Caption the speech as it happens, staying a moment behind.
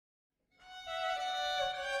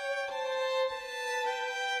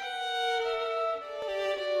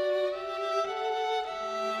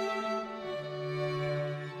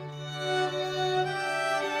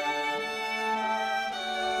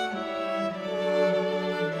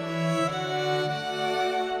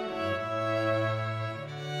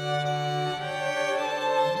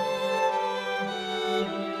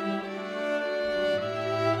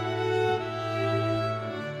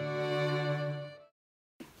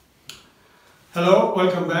Hello,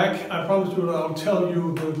 welcome back. I promised you that I'll tell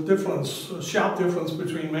you the difference, sharp difference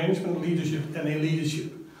between management leadership and a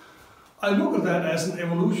leadership. I look at that as an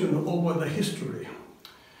evolution over the history.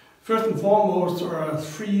 First and foremost,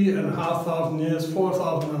 3,500 years,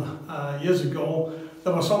 4,000 years ago,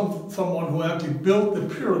 there was someone who actually built the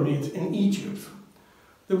pyramid in Egypt.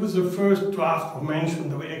 That was the first draft of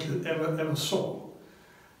management that we actually ever saw.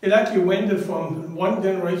 It actually went from one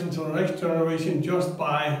generation to the next generation just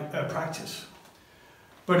by practice.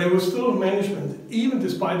 But it was still management, even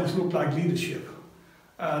despite this looked like leadership.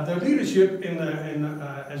 The leadership,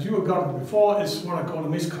 as you have gotten before, is what I call a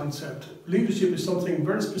misconcept. Leadership is something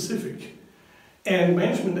very specific. And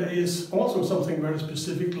management is also something very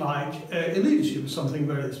specific, like a leadership is something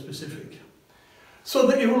very specific. So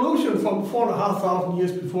the evolution from 4,500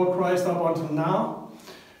 years before Christ up until now,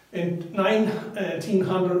 in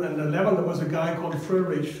 1911 there was a guy called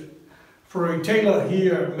Siegfried Taylor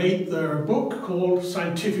here made their book called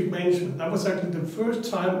Scientific Management. That was actually the first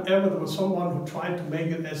time ever there was someone who tried to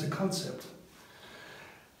make it as a concept.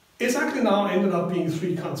 It's actually now ended up being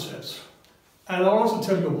 3 concepts. And I'll also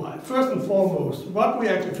tell you why. First and foremost, what we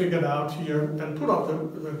actually figured out here and put up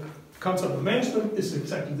the concept of management is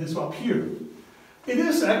exactly this up here. It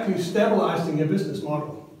is actually stabilizing a business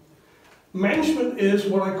model. Management is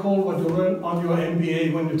what I call what you learn on your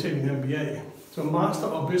MBA when you're taking an MBA. So Master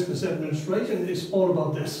of Business Administration is all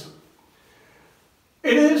about this.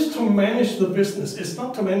 It is to manage the business. It's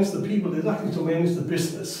not to manage the people, it's actually to manage the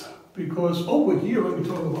business. Because over here when we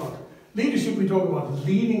talk about leadership, we talk about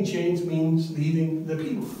leading change means leading the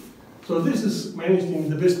people. So this is managing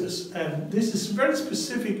the business. And this is very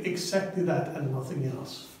specific, exactly that and nothing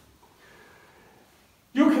else.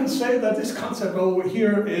 You can say that this concept over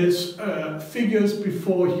here is figures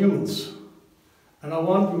before humans. And I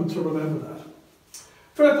want you to remember that.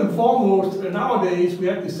 First and foremost, nowadays we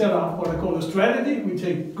actually set up what I call a strategy. We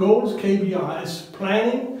take goals, KPIs,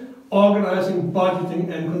 planning, organizing,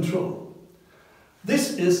 budgeting, and control.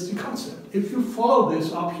 This is the concept. If you follow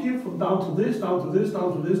this up here, from down to this, down to this,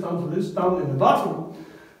 down to this, down to this, down in the bottom,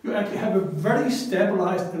 you actually have a very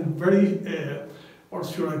stabilized and very, what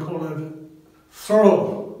should I call it,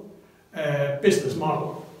 thorough business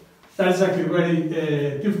model. That's actually very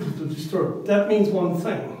difficult to disturb. That means one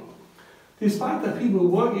thing. Despite that people who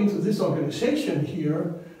work into this organization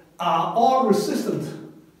here are all resistant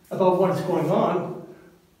about what is going on,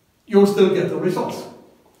 you'll still get the results.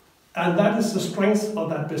 And that is the strength of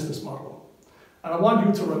that business model. And I want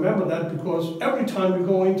you to remember that because every time we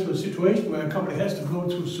go into a situation where a company has to go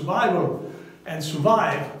to survival and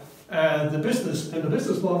survive the business and the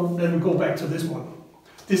business model, then we go back to this one.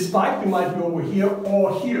 Despite we might be over here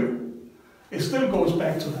or here, it still goes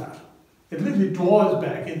back to that. It literally draws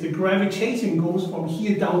back, and the gravitation goes from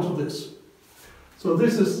here down to this. So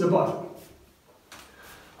this is the bottom.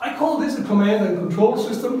 I call this a command and control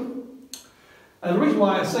system. And the reason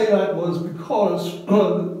why I say that was because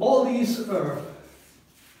all these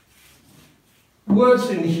words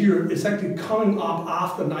in here is actually coming up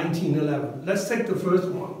after 1911. Let's take the first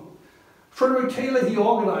one. Siegfried Taylor, he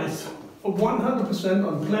organized 100%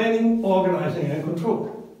 on planning, organizing, and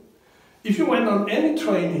control. If you went on any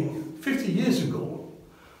training 50 years ago,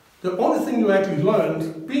 the only thing you actually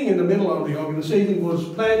learned, being in the middle of the organization, was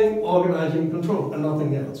planning, organizing, control, and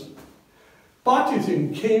nothing else.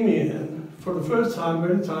 Budgeting came in for the first time,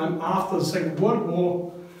 after the Second World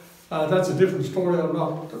War. That's a different story. I'm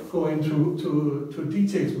not going to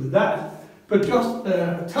details with that. But just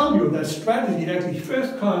tell you that strategy actually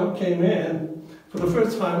first came in for the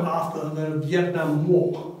first time after the Vietnam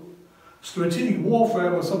War. Strategic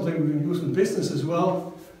warfare was something we can use in business as well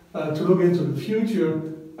to look into the future.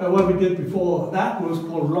 What we did before that was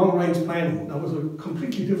called long-range planning. That was a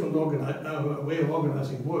completely different way of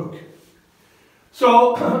organizing work.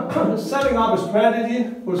 So setting up a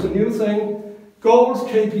strategy was a new thing. Goals,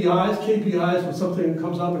 KPIs. KPIs was something that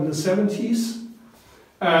comes up in the 70s.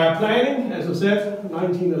 Planning, as I said,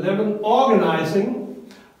 1911.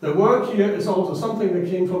 Organizing. The work here is also something that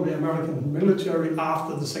came from the American military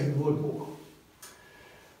after the Second World War.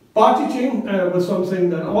 Budgeting was something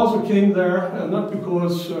that also came there, not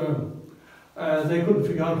because they couldn't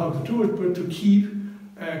figure out how to do it, but to keep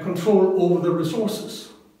control over the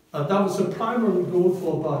resources. That was the primary goal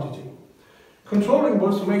for budgeting. Controlling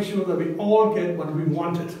was to make sure that we all get what we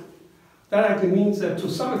wanted. That actually means that to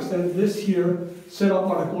some extent this here set up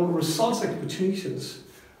what I call results expectations,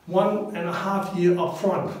 1.5 years up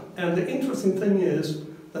front. And the interesting thing is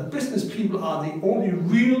that business people are the only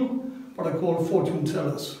real, what I call fortune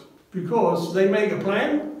tellers, because they make a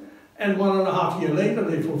plan and 1.5 years later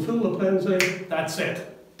they fulfill the plan and say, that's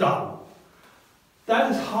it, done.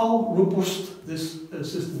 That is how robust this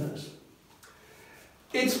system is.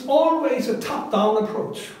 It's always a top-down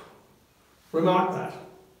approach. Remark that.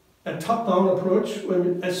 A top-down approach,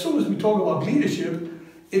 as soon as we talk about leadership,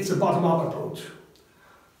 it's a bottom-up approach.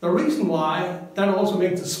 The reason why that also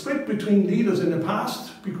makes a split between leaders in the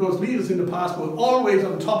past, because leaders in the past were always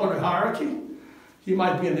on top of the hierarchy. He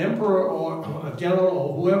might be an emperor or a general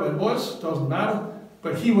or whoever it was, doesn't matter,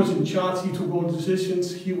 but he was in charge, he took all the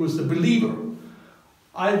decisions, he was the believer.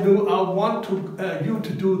 I want you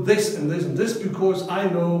to do this and this and this because I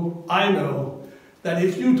know that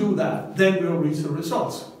if you do that, then we'll reach the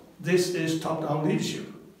results. This is top-down leadership,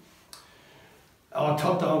 or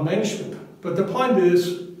top-down management. But the point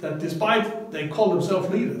is that despite they call themselves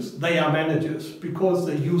leaders, they are managers because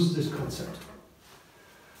they use this concept.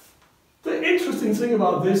 The interesting thing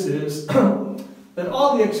about this is that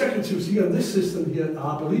all the executives here in this system here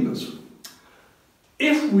are believers.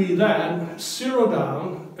 If we then zero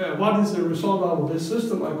down what is the result out of this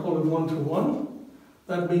system, I call it one-to-one.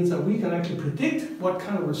 That means that we can actually predict what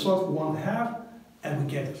kind of results we want to have, and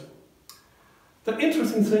we get it. The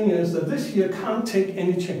interesting thing is that this here can't take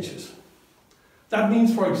any changes. That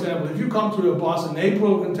means, for example, if you come to your boss in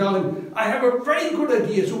April and tell him, I have a very good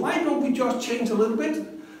idea, so why don't we just change a little bit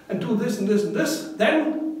and do this and this and this,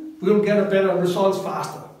 then we'll get a better results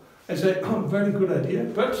faster. I say, oh, very good idea,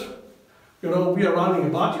 but you know, we are running a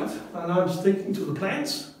budget and I'm sticking to the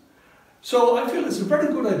plans. So I feel it's a very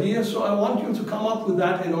good idea, so I want you to come up with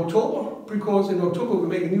that in October, because in October we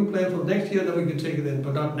make a new plan for next year, then we can take it in,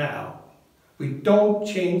 but not now. We don't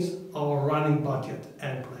change our running budget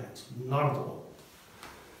and plans, not at all.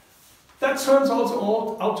 That turns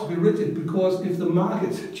also out to be rigid, because if the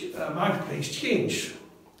marketplace change,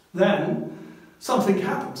 then something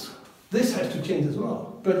happens. This has to change as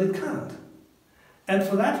well, but it can't. And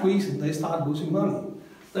for that reason, they start losing money.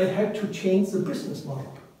 They have to change the business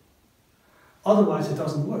model. Otherwise, it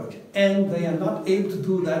doesn't work. And they are not able to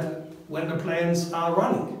do that when the plans are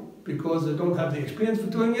running, because they don't have the experience for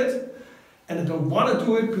doing it, and they don't want to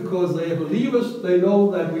do it because they are believers. They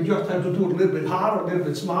know that we just have to do it a little bit harder, a little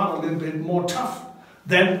bit smarter, a little bit more tough.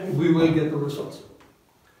 Then we will get the results.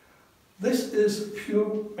 This is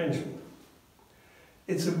pure management.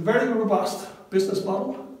 It's a very robust business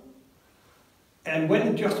model. And when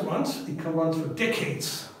it just runs, it can run for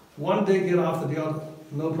decades. One decade after the other,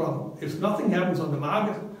 no problem. If nothing happens on the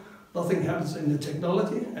market, nothing happens in the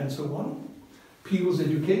technology and so on, people's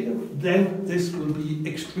education, then this will be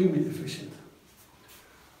extremely efficient.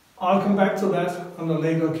 I'll come back to that on a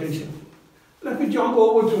later occasion. Let me jump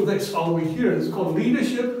over to this over here. It's called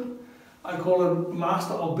leadership. I call it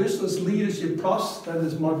Master of Business Leadership Plus. That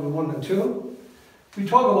is module 1 and 2. We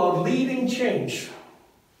talk about leading change.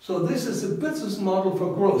 So this is a business model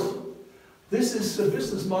for growth. This is a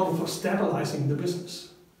business model for stabilizing the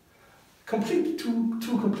business.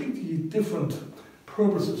 Two completely different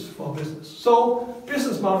purposes for business. So,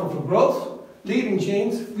 business model for growth, leading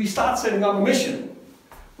change, we start setting up a mission.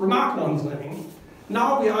 Remark one thing,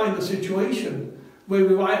 now we are in a situation where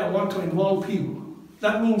we want to involve people.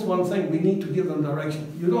 That means one thing, we need to give them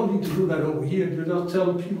direction. You don't need to do that over here, you just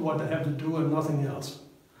tell people what they have to do and nothing else.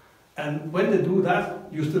 And when they do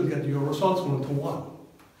that, you still get your results 1-to-1.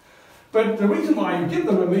 But the reason why you give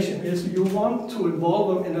them a mission is you want to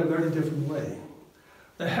involve them in a very different way.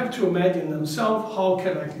 They have to imagine themselves, how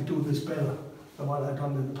can I actually do this better than what I've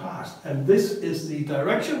done in the past? And this is the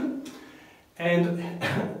direction. And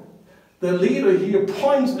the leader here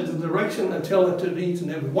points at the direction and tells it to each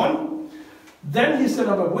and every one. Then he set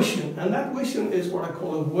up a vision, and that vision is what I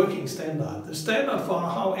call a working standard. The standard for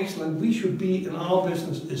how excellent we should be in our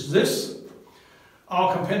business is this.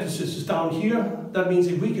 Our competitiveness is down here. That means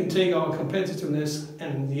if we can take our competitiveness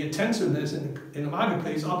and the attentiveness in the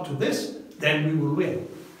marketplace up to this, then we will win.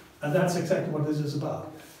 And that's exactly what this is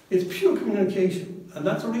about. It's pure communication. And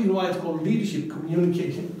that's the reason why it's called leadership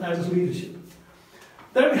communication. That is leadership.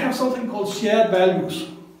 Then we have something called shared values.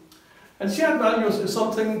 And shared values is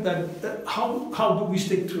something that how do we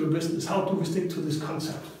stick to a business? How do we stick to this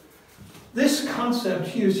concept? This concept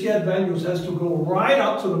here, shared values, has to go right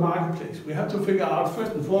up to the marketplace. We have to figure out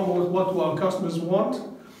first and foremost, what do our customers want?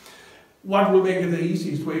 What will make it the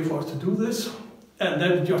easiest way for us to do this? And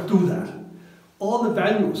then just do that. All the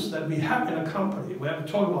values that we have in a company, we have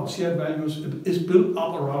to talk about shared values, is built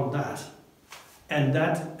up around that and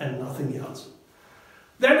nothing else.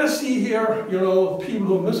 Then I see here, you know, people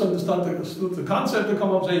who misunderstood the concept, they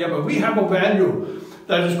come up and say, yeah, but we have a value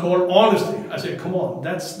that is called honesty. I say, come on,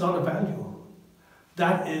 that's not a value.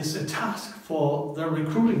 That is a task for the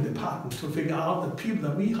recruiting department to figure out the people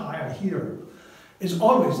that we hire here is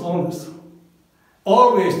always honest.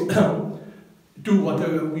 Always do what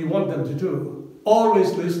we want them to do,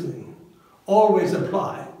 always listening, always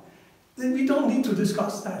apply, then we don't need to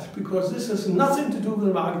discuss that, because this has nothing to do with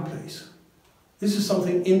the marketplace. This is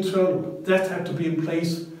something internal that had to be in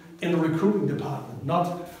place in the recruiting department,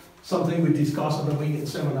 not something we discuss at a weekend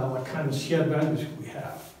seminar, what kind of shared values we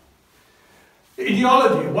have.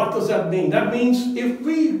 Ideology, what does that mean? That means if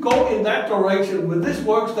we go in that direction with this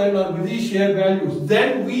work standard, with these shared values,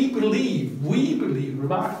 then we believe,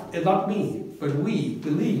 remark, and not me, but we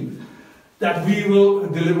believe that we will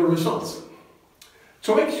deliver results.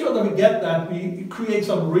 To make sure that we get that, we create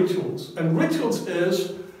some rituals. And rituals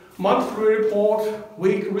is monthly report,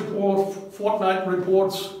 weekly report, fortnight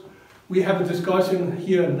reports. We have a discussion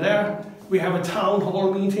here and there. We have a town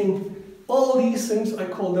hall meeting. All these things, I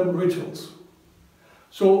call them rituals.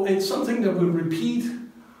 So it's something that we repeat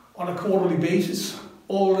on a quarterly basis,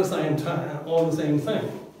 all the same time, all the same thing.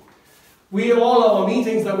 All our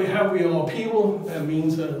meetings that we have, we are people, that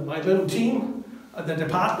means my little team, the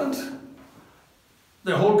department,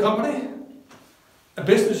 the whole company, a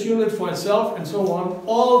business unit for itself, and so on.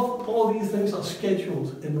 All these things are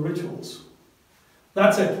scheduled in rituals.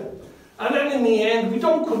 That's it. And then in the end, we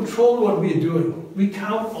don't control what we are doing. We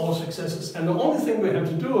count our successes. And the only thing we have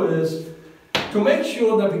to do is to make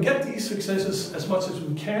sure that we get these successes as much as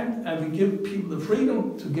we can, and we give people the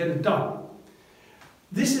freedom to get it done.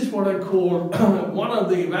 This is what I call one of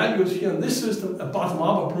the values here in this system, a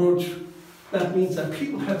bottom-up approach. That means that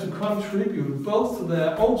people have to contribute both to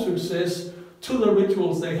their own success, to the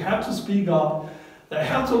rituals. They have to speak up. They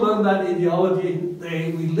have to learn that ideology.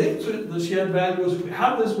 We live to the shared values. We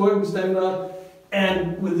have this working standard.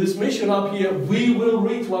 And with this mission up here, we will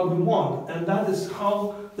reach what we want. And that is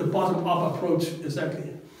how the bottom-up approach is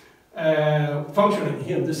actually functioning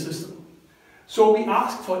here in this system. So we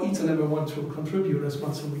ask for each and every one to contribute as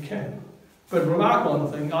much as we can. But remark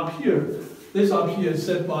one thing up here. This up here is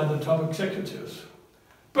set by the top executives.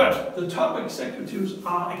 But the top executives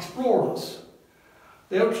are explorers.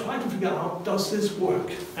 They'll try to figure out, does this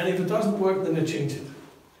work? And if it doesn't work, then they change it,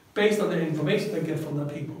 based on the information they get from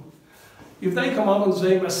their people. If they come up and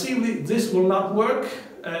say, massively, this will not work,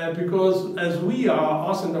 because as we are,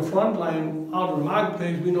 us in the front line, out in the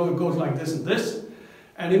marketplace, we know it goes like this and this.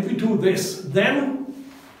 And if we do this, then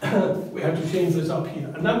we have to change this up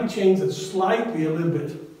here. And then we change it slightly a little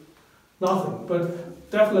bit. Nothing,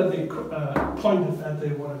 but definitely pointed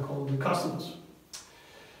at what I call the customers.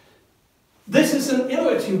 This is an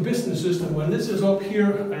innovative business system. When this is up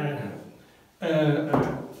here,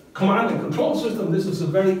 command and control system, this is a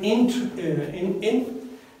very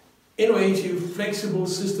innovative, flexible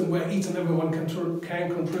system where each and everyone can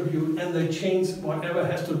contribute, and they change whatever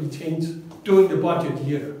has to be changed during the budget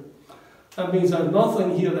year. That means there's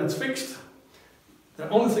nothing here that's fixed. The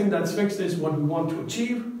only thing that's fixed is what we want to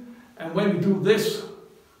achieve. And when we do this,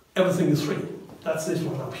 everything is free. That's this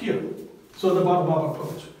one up here. So the bottom-up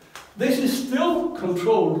approach. This is still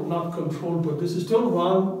controlled, not controlled, but this is still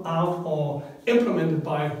run out or implemented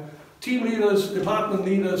by team leaders, department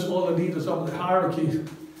leaders, all the leaders of the hierarchy.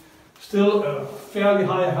 Still a fairly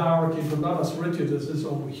high hierarchy, but not as rigid as this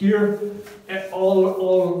over here.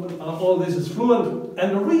 All this is fluent.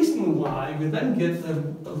 And the reason why we then get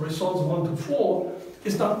the results 1 to 4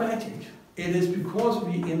 is not magic. It is because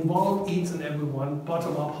we involve each and every one,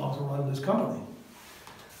 bottom up, how to run this company.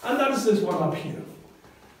 And that is this one up here.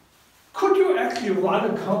 Could you actually run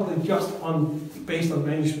a company just based on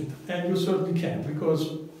management? And you certainly can, because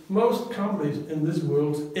most companies in this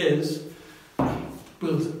world is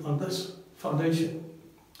built on this foundation.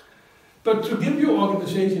 But to give your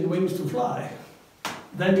organization wings to fly,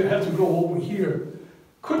 then you have to go over here.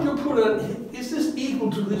 Could you put is this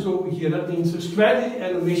equal to this over here? That means a strategy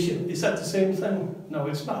and a mission. Is that the same thing? No,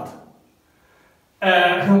 it's not.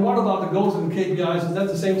 What about the goals and KPIs? Is that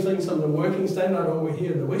the same thing as the working standard over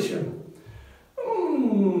here, the vision?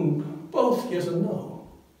 Both yes and no.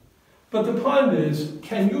 But the point is,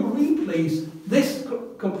 can you replace this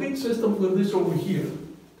complete system with this over here?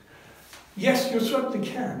 Yes, you certainly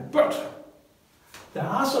can. But there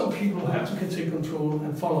are some people who have to take control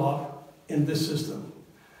and follow up in this system.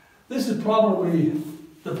 This is probably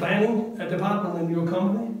the planning department in your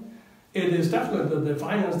company. It is definitely the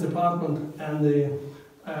finance department and the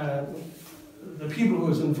people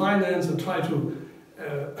who is in finance and try to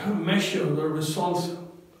measure the results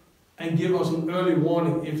and give us an early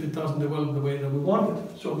warning if it doesn't develop the way that we want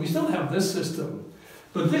it. So we still have this system.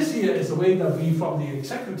 But this here is the way that we, from the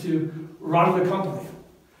executive, run the company.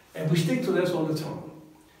 And we stick to this all the time.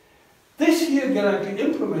 This here got actually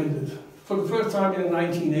implemented for the first time in the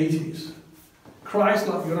 1980s.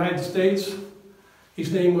 Chrysler, United States.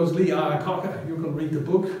 His name was Lee Iacocca. You can read the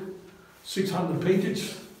book. 600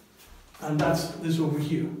 pages, and that's this over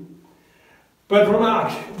here. But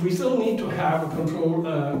remark, we still need to have a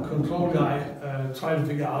control guy try to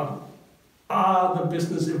figure out, are the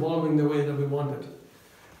business evolving the way that we want it?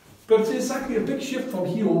 But it's actually a big shift from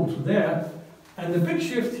here over to there, and the big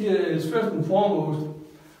shift here is first and foremost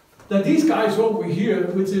that these guys over here,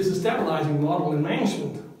 which is a stabilizing model in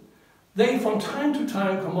management, they from time to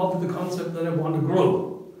time come up with the concept that they want to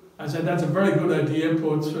grow. I said that's a very good idea,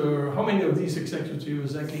 but how many of these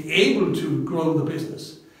executives are actually able to grow the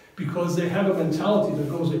business? Because they have a mentality that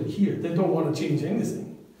goes in here. They don't want to change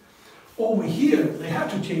anything. Over here, they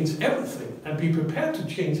have to change everything and be prepared to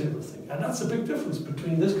change everything. And that's a big difference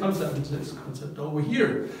between this concept and this concept over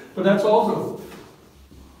here. But that's also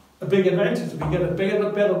a big advantage. We get a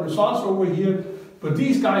better results over here. But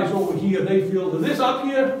these guys over here, they feel that this up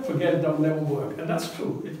here, forget it, that'll never work. And that's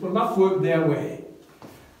true. It will not work their way.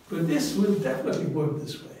 But this will definitely work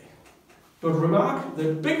this way. But remark,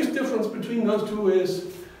 the biggest difference between those two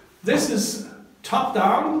is this is top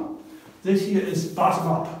down, this here is bottom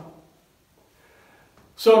up.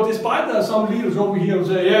 So despite there are some leaders over here who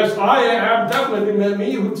say, yes, I am definitely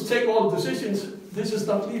me who take all the decisions, this is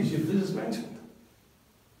not leadership, this is management.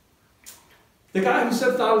 The guy who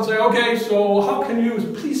sits down and says, okay, so how can you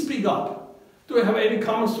please speak up? Do I have any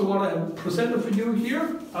comments to what I presented for you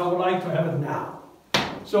here? I would like to have it now.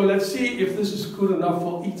 So let's see if this is good enough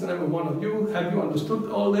for each and every one of you. Have you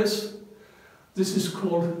understood all this? This is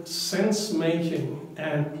called sense making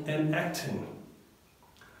and enacting.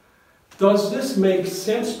 Does this make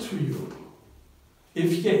sense to you?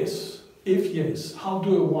 If yes, how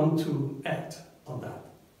do you want to act on that?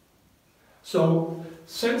 So,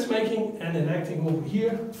 sense making and enacting over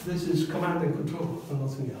here, this is command and control and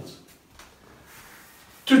nothing else.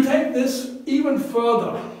 To take this even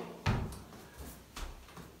further,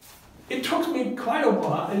 it took me quite a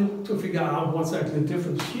while to figure out what's actually the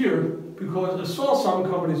difference here, because I saw some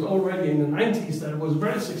companies already in the 90s that was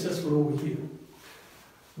very successful over here.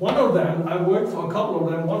 One of them, I worked for a couple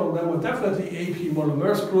of them, one of them was definitely AP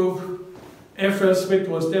Monomers Group, FS Smith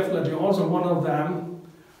was definitely also one of them,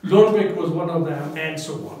 Lundbeck was one of them, and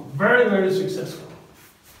so on. Very, very successful,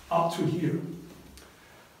 up to here.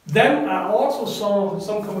 Then I also saw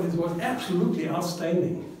some companies that were absolutely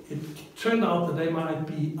outstanding. It turned out that they might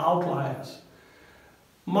be outliers.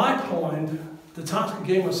 My point, the task I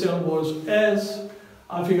gave myself was, as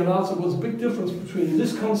I figured out there was a big difference between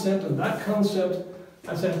this concept and that concept,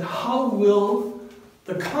 I said, how will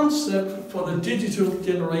the concept for the digital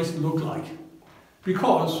generation look like?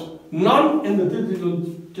 Because none in the digital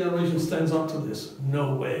generation stands up to this.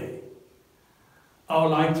 No way. I would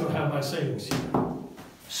like to have my savings here.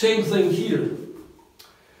 Same thing here.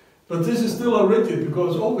 But this is still a rigid,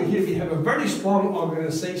 because over here we have a very strong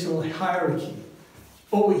organizational hierarchy.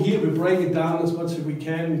 Over here we break it down as much as we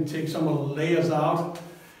can, we take some of the layers out,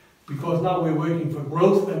 because now we're working for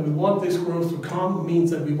growth, and we want this growth to come,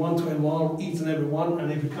 means that we want to involve each and every one, and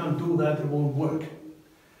if we can't do that, it won't work.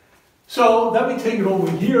 So then we take it over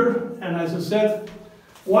here, and as I said,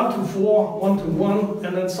 1 to 4, 1 to 1,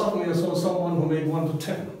 and then suddenly I saw someone who made 1 to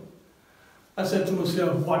 10. I said to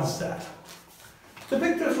myself, what is that? The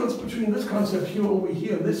big difference between this concept here over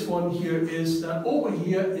here and this one here is that over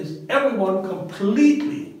here is everyone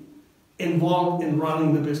completely involved in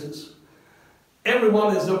running the business.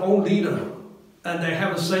 Everyone is their own leader, and they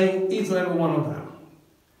have a say, each and every one of them.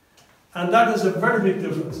 And that is a very big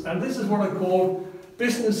difference. And this is what I call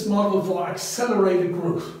business model for accelerated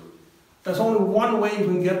growth. There's only one way you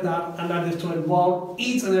can get that, and that is to involve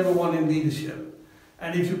each and every one in leadership.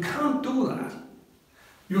 And if you can't do that,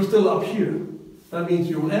 you're still up here. That means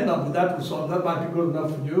you'll end up with that result. That might be good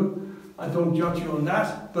enough for you. I don't judge you on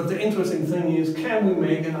that. But the interesting thing is, can we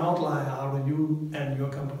make an outlier out of you and your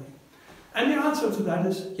company? And the answer to that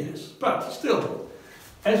is yes. But still,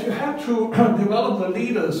 as you have to develop the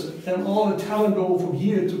leaders and all the talent go from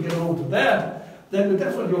here to get over to there, then we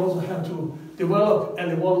definitely also have to develop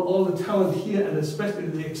and evolve all the talent here, and especially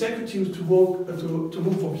the executives to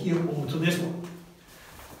move from here over to this one.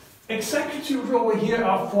 Executives over here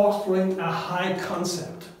are fostering a high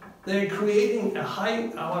concept. They're creating a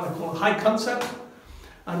high concept,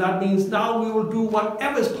 and that means now we will do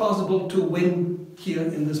whatever is possible to win here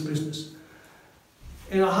in this business.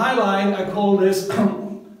 In a high line, I call this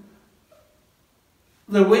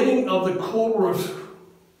the winning of the corporate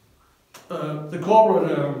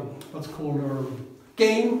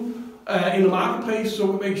game in the marketplace, so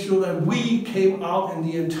we make sure that we came out in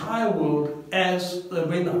the entire world as the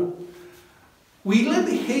winner. We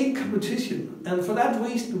really hate competition, and for that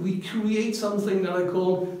reason we create something that I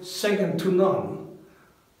call second to none.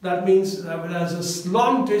 That means that there's a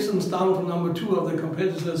long distance down to number 2 of the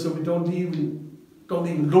competitors, so we don't even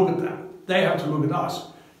look at them. They have to look at us.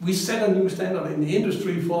 We set a new standard in the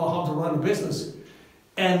industry for how to run a business,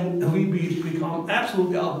 and we become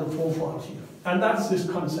absolutely out of the forefront here. And that's this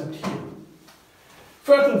concept here.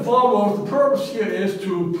 First and foremost, the purpose here is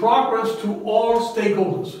to progress to all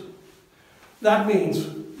stakeholders. That means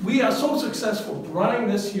we are so successful running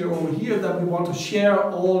this here over here that we want to share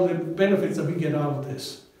all the benefits that we get out of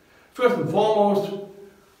this. First and foremost,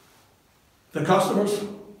 the customers,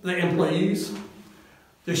 the employees,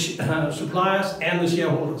 the suppliers and the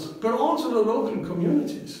shareholders, but also the local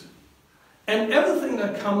communities. And everything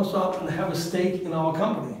that comes up and have a stake in our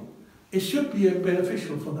company, it should be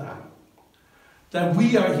beneficial for that. That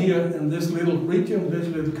we are here in this little region, this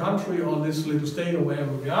little country, or this little state, or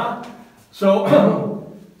wherever we are.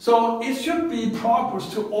 So, so it should be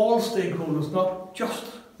progress to all stakeholders, not just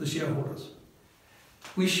the shareholders.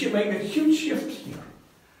 We should make a huge shift here.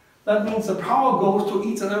 That means the power goes to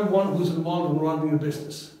each and every one who's involved in running a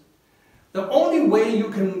business. The only way you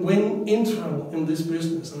can win internal in this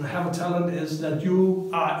business and have a talent is that you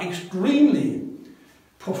are extremely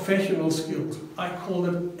professional skilled. I call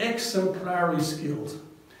it exemplary skilled.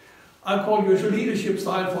 I call your leadership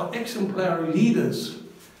style for exemplary leaders.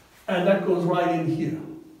 And that goes right in here.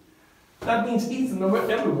 That means each and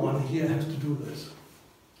everyone here has to do this.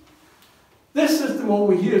 This system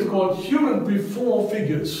over here is called human before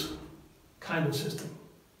figures kind of system.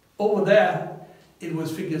 Over there, it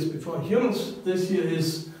was figures before humans. This here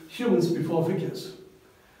is humans before figures.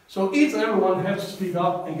 So each and everyone has to speak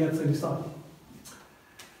up and get things done.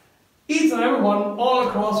 Each and everyone all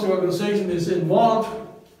across the organization is involved,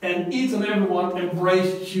 and each and everyone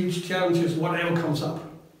embrace huge challenges, whatever comes up.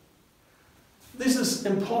 This is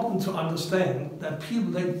important to understand, that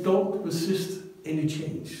people, they don't resist any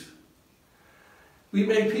change. We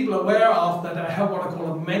make people aware of that I have what I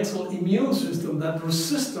call a mental immune system that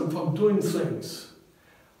resists them from doing things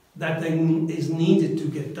that is needed to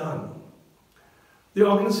get done. The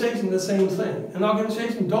organization, the same thing. An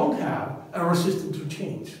organization don't have a resistance to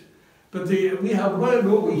change. But we have run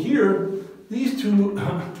over here, these two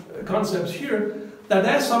concepts here, that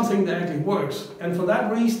that's something that actually works. And for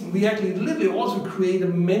that reason, we actually literally also create a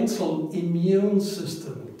mental immune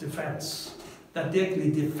system defense that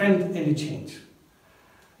actually defend any change.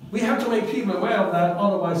 We have to make people aware of that,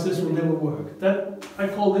 otherwise this will never work. That, I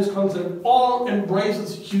call this concept, all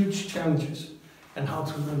embraces huge challenges, and how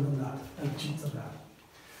to learn them that and teach them that.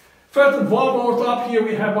 First and foremost, up here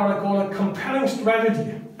we have what I call a compelling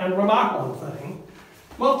strategy. And remarkable thing,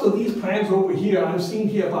 most of these plans over here, I've seen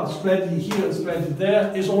here about strategy here and strategy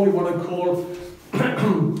there, is only what I call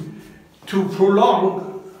to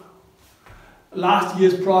prolong last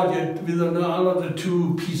year's project with another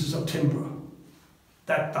 2 pieces of timber.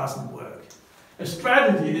 That doesn't work. A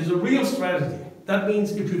strategy is a real strategy. That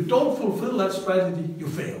means if you don't fulfill that strategy, you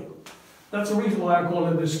fail. That's the reason why I call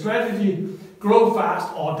it a strategy, grow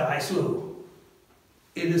fast or die slow.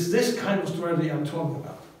 It is this kind of strategy I'm talking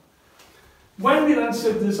about. When we then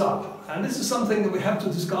set this up, and this is something that we have to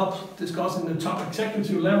discuss in the top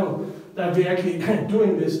executive level, that we're actually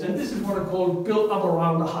doing this, and this is what I call build up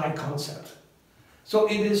around the high concept. So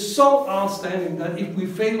it is so outstanding that if we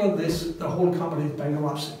fail on this, the whole company is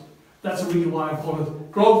bankruptcy. That's the reason why I call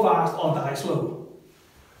it grow fast or die slow.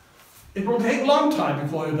 It will take a long time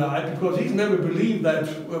before you die, because he's never believed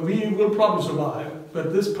that we will probably survive,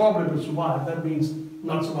 but this probably will survive. That means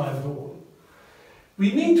not survive at all.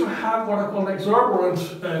 We need to have what I call an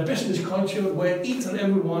exuberant business culture, where each and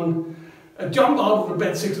everyone jump out of the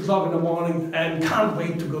bed 6 o'clock in the morning and can't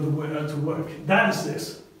wait to go to work. That is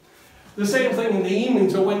this. The same thing in the evening,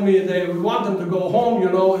 so when we want them to go home, you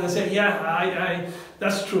know, and they say, yeah,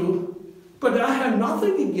 that's true. But I have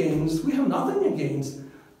nothing against, we have nothing against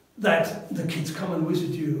that the kids come and visit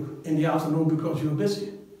you in the afternoon because you're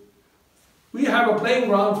busy. We have a playing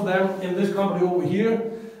ground for them in this company over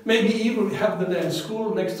here. Maybe even we have the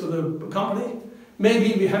school next to the company.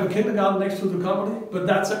 Maybe we have a kindergarten next to the company, but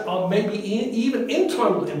that's it, or maybe even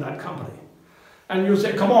internal in that company. And you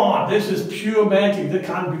say, come on, this is pure magic, that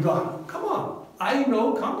can't be done. Come on, I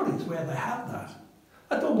know companies where they have that.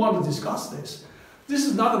 I don't want to discuss this. This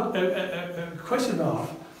is not a question of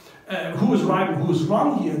who is right and who is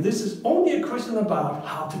wrong here. This is only a question about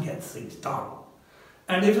how to get things done.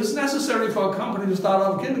 And if it's necessary for a company to start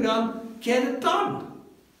off kindergarten, get it done.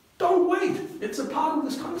 Don't wait. It's a part of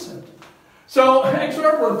this concept. So,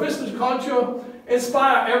 exuberant business culture,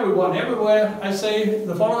 inspire everyone, everywhere. I say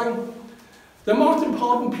the following. The most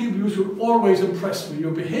important people you should always impress with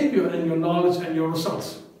your behavior and your knowledge and your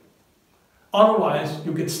results. Otherwise,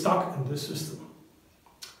 you get stuck in this system.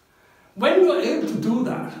 When you're able to do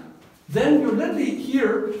that, then you're literally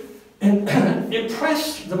here and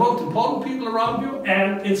impress the most important people around you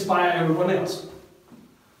and inspire everyone else.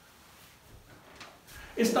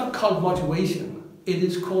 It's not called motivation. It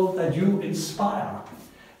is called that you inspire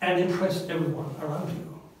and impress everyone around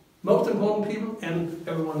you. Most important people and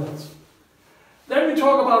everyone else. Then we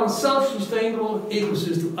talk about a self-sustainable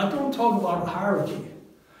ecosystem. I don't talk about a hierarchy.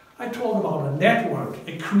 I talk about a network,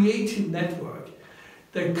 a creative network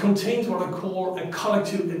that contains what I call a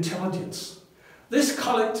collective intelligence. This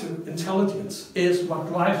collective intelligence is what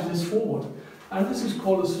drives this forward. And this is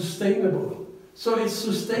called a sustainable. So it's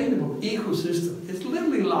sustainable ecosystem. It's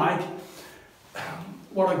literally like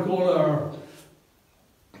what I call a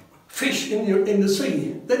fish in the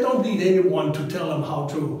sea. They don't need anyone to tell them how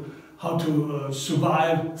to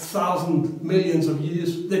survive thousands, millions of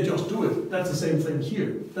years. They just do it. That's the same thing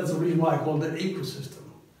here. That's the reason why I call it an ecosystem.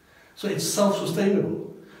 So it's self-sustainable.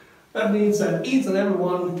 That means that each and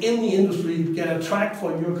everyone in the industry get a track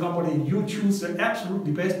for your company. You choose the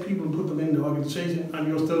absolutely best people and put them in the organization, and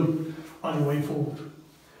you're still on your way forward.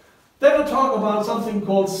 Then I talk about something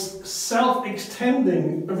called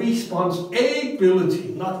self-extending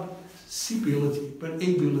responsibility, not ability, but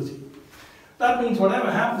ability. That means whatever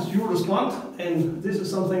happens, you respond, and this is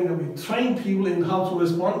something that we train people in how to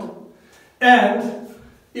respond. And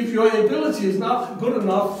if your ability is not good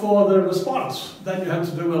enough for the response, then you have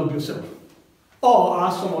to develop yourself, or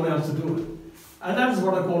ask someone else to do it. And that is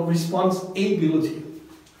what I call responsibility.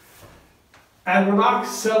 And remark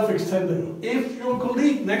self-extending. If your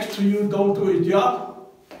colleague next to you don't do his job,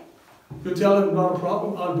 you tell him, not a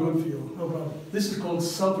problem, I'll do it for you, no problem. This is called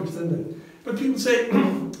self-extending. But people say,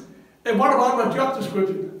 and what about my job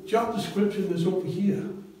description? Job description is over here.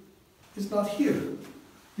 It's not here.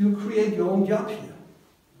 You create your own job here.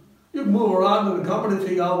 You can move around in the company,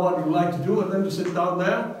 figure out what you like to do, and then you sit down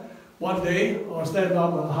there one day, or stand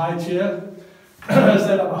up on a high chair,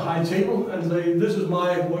 stand up a high table, and say, this is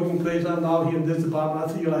my working place, I'm now here in this department,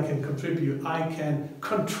 I feel I can contribute. I can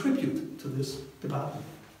contribute to this department.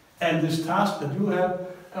 And this task that you have,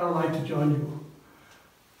 and I'd like to join you.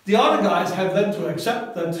 The other guys have then to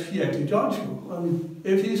accept that he actually joins you. And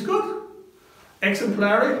if he's good,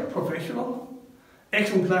 exemplary, professional,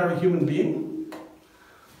 exemplary human being,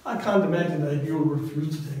 I can't imagine that you will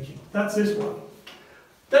refuse to take him. That's this one.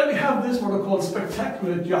 Then we have this what I call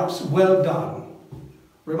spectacular jobs, well done.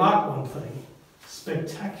 Remark one thing,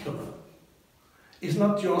 spectacular. It's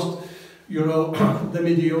not just, you know, the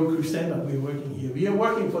mediocre standard we're working here. We are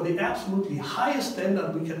working for the absolutely highest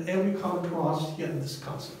standard we can ever come across here in this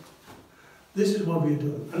concept. This is what we're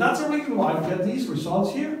doing. And that's the reason why we get these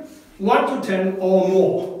results here, 1 to 10 or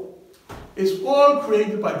more. It's all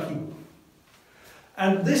created by people.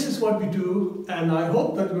 And this is what we do, and I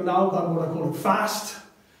hope that you now got what I call a fast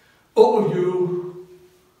overview,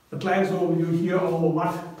 the glance overview here over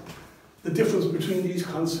what the difference between these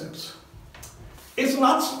concepts. It's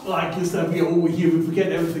not like this that we are over here, we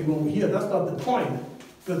forget everything over here, that's not the point.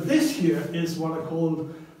 But this here is what I call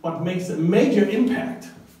what makes a major impact.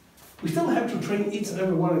 We still have to train each and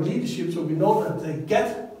every one in leadership so we know that they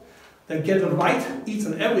get it right, each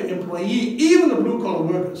and every employee, even the blue-collar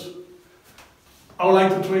workers. I would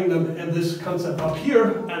like to train them in this concept up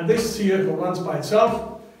here, and this here runs by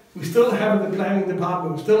itself. We still have the planning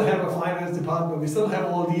department, we still have a finance department, we still have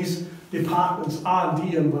all these departments,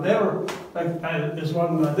 R&D and whatever, like is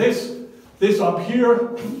run by this. This up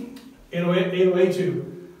here, innovative.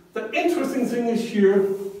 The interesting thing is here,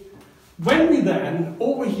 when we then,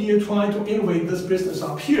 over here, try to innovate this business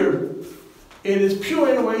up here, it is pure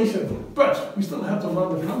innovation, but we still have to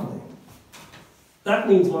run the company. That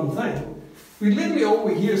means one thing. We literally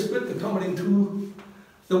over here split the company into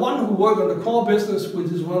the one who work on the core business,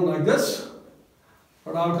 which is run like this,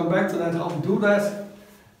 but I'll come back to that, how to do that,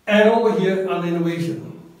 and over here on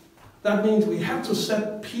innovation. That means we have to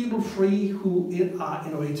set people free who are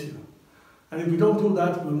innovative. And if we don't do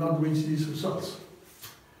that, we'll not reach these results.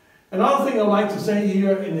 Another thing I'd like to say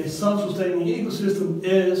here in a self-sustaining ecosystem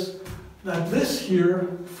is that this here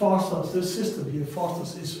fosters, this system here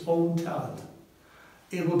fosters its own talent.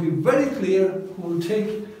 It will be very clear who will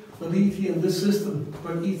take the lead here in this system,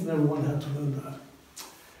 but each and every one has to learn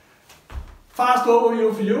that. Fast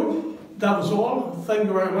overview for you. That was all. Thank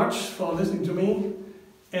you very much for listening to me,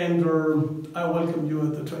 and I welcome you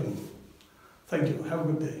at the training. Thank you. Have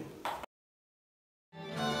a good day.